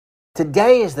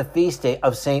Today is the feast day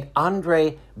of Saint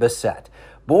Andre Bessette.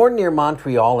 Born near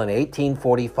Montreal in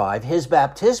 1845, his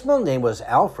baptismal name was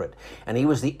Alfred, and he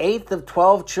was the eighth of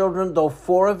 12 children, though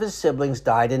 4 of his siblings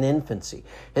died in infancy.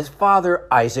 His father,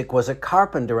 Isaac, was a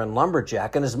carpenter and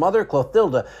lumberjack, and his mother,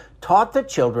 Clothilda, taught the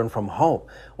children from home.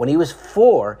 When he was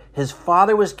 4, his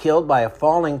father was killed by a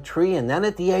falling tree, and then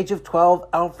at the age of 12,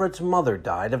 Alfred's mother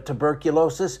died of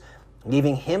tuberculosis,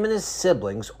 leaving him and his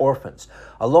siblings orphans.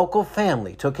 A local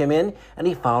family took him in, and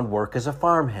he found work as a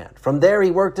farmhand. From there,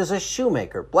 he worked as a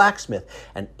shoemaker, blacksmith,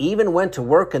 and even went to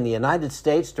work in the United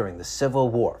States during the Civil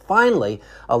War. Finally,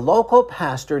 a local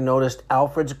pastor noticed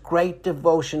Alfred's great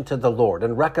devotion to the Lord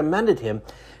and recommended him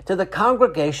to the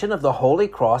Congregation of the Holy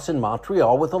Cross in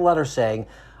Montreal with a letter saying,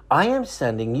 "I am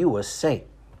sending you a saint."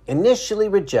 Initially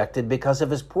rejected because of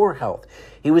his poor health,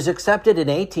 he was accepted in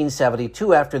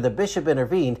 1872 after the bishop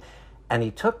intervened, and he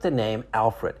took the name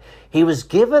Alfred. He was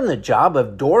given the job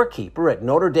of doorkeeper at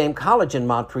Notre Dame College in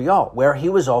Montreal, where he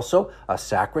was also a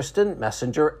sacristan,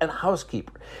 messenger, and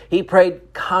housekeeper. He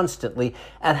prayed constantly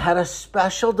and had a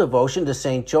special devotion to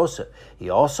St. Joseph. He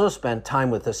also spent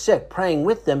time with the sick, praying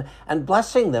with them and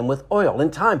blessing them with oil.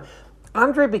 In time,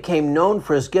 Andre became known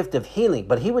for his gift of healing,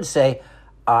 but he would say,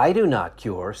 "I do not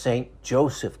cure, St.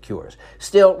 Joseph cures."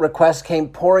 Still, requests came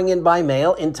pouring in by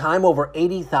mail. In time, over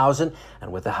 80,000,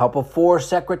 and with the help of 4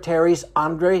 secretaries,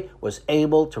 Andre was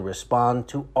able to respond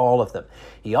to all of them.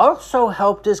 He also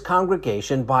helped his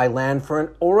congregation buy land for an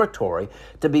oratory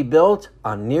to be built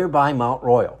on nearby Mount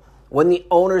Royal. When the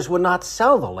owners would not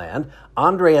sell the land,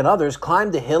 Andre and others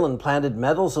climbed the hill and planted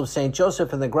medals of St.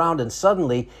 Joseph in the ground, and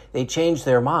suddenly they changed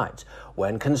their minds.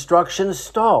 When construction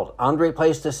stalled, Andre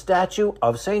placed a statue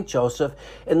of St. Joseph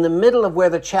in the middle of where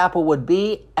the chapel would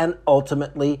be, and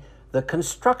ultimately the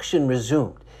construction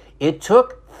resumed. It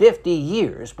took 50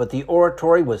 years, but the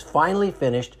oratory was finally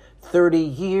finished 30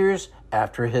 years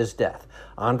after his death.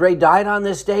 Andre died on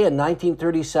this day in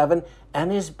 1937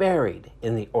 and is buried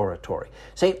in the oratory.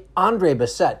 St. Andre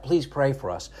Bessette, please pray for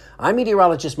us. I'm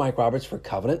meteorologist Mike Roberts for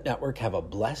Covenant Network. Have a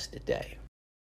blessed day.